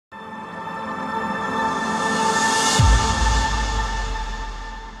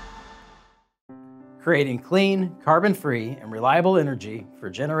Creating clean, carbon-free, and reliable energy for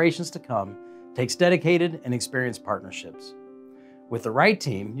generations to come takes dedicated and experienced partnerships. With the right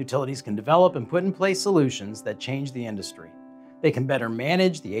team, utilities can develop and put in place solutions that change the industry. They can better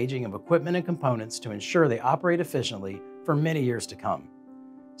manage the aging of equipment and components to ensure they operate efficiently for many years to come.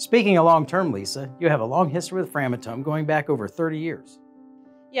 Speaking of long-term, Lisa, you have a long history with Framatome going back over 30 years.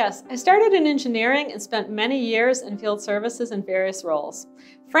 Yes, I started in engineering and spent many years in field services in various roles.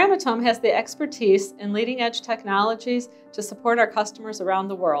 Framatome has the expertise in leading-edge technologies to support our customers around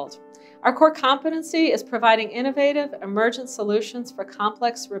the world. Our core competency is providing innovative, emergent solutions for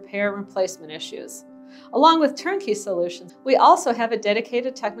complex repair and replacement issues. Along with turnkey solutions, we also have a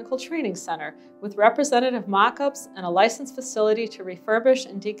dedicated technical training center with representative mock-ups and a licensed facility to refurbish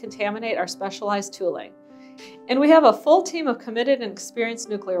and decontaminate our specialized tooling. And we have a full team of committed and experienced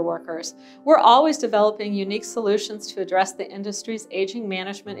nuclear workers. We're always developing unique solutions to address the industry's aging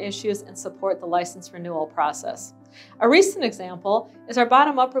management issues and support the license renewal process. A recent example is our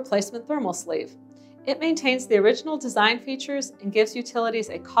bottom-up replacement thermal sleeve. It maintains the original design features and gives utilities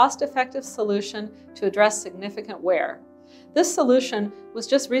a cost-effective solution to address significant wear. This solution was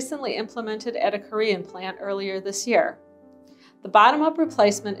just recently implemented at a Korean plant earlier this year. The bottom-up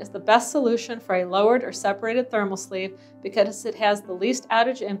replacement is the best solution for a lowered or separated thermal sleeve because it has the least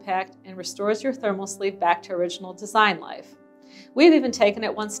outage impact and restores your thermal sleeve back to original design life. We've even taken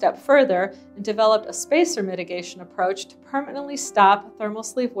it one step further and developed a spacer mitigation approach to permanently stop thermal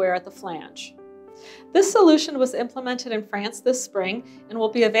sleeve wear at the flange. This solution was implemented in France this spring and will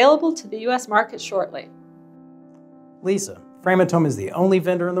be available to the U.S. market shortly. Lisa, Framatome is the only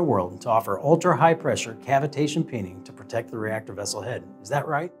vendor in the world to offer ultra-high pressure cavitation peening to protect the reactor vessel head. Is that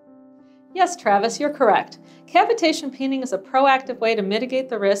right? Yes, Travis, you're correct. Cavitation peening is a proactive way to mitigate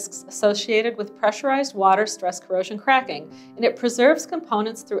the risks associated with pressurized water stress corrosion cracking, and it preserves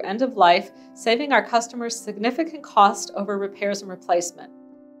components through end of life, saving our customers significant cost over repairs and replacement.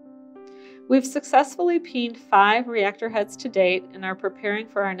 We've successfully peened 5 reactor heads to date and are preparing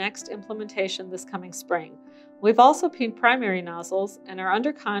for our next implementation this coming spring. We've also peened primary nozzles and are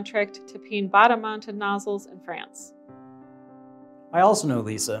under contract to peen bottom-mounted nozzles in France. I also know,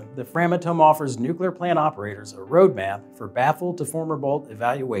 Lisa, that Framatome offers nuclear plant operators a roadmap for baffle to former bolt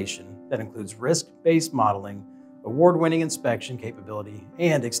evaluation that includes risk-based modeling, award-winning inspection capability,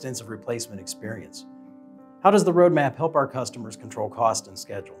 and extensive replacement experience. How does the roadmap help our customers control cost and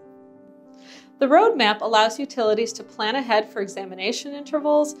schedule? The roadmap allows utilities to plan ahead for examination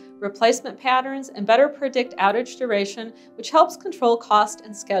intervals, replacement patterns, and better predict outage duration, which helps control cost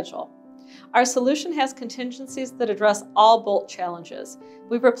and schedule. Our solution has contingencies that address all bolt challenges.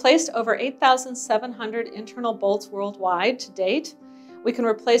 We've replaced over 8,700 internal bolts worldwide to date. We can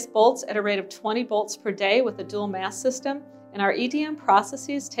replace bolts at a rate of 20 bolts per day with a dual mass system, and our EDM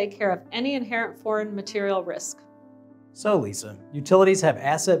processes take care of any inherent foreign material risk. So, Lisa, utilities have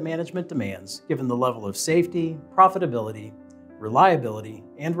asset management demands given the level of safety, profitability, reliability,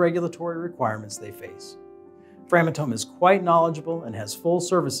 and regulatory requirements they face. Framatome is quite knowledgeable and has full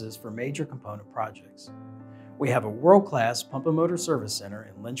services for major component projects. We have a world-class pump and motor service center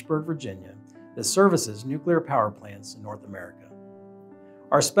in Lynchburg, Virginia that services nuclear power plants in North America.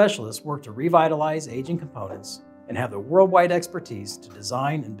 Our specialists work to revitalize aging components and have the worldwide expertise to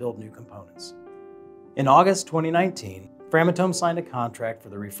design and build new components. In August 2019, Framatome signed a contract for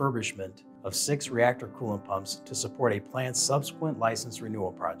the refurbishment of 6 reactor coolant pumps to support a plant's subsequent license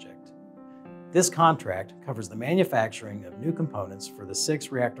renewal project. This contract covers the manufacturing of new components for the 6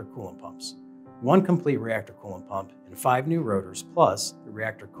 reactor coolant pumps, 1 complete reactor coolant pump, and 5 new rotors, plus the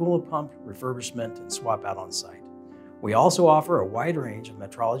reactor coolant pump refurbishment and swap out on site. We also offer a wide range of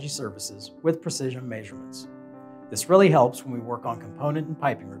metrology services with precision measurements. This really helps when we work on component and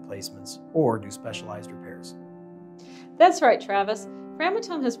piping replacements or do specialized repairs. That's right, Travis.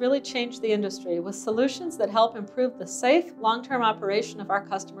 Framatome has really changed the industry with solutions that help improve the safe, long-term operation of our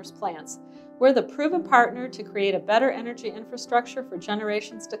customers' plants. We're the proven partner to create a better energy infrastructure for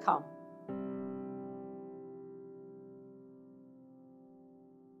generations to come.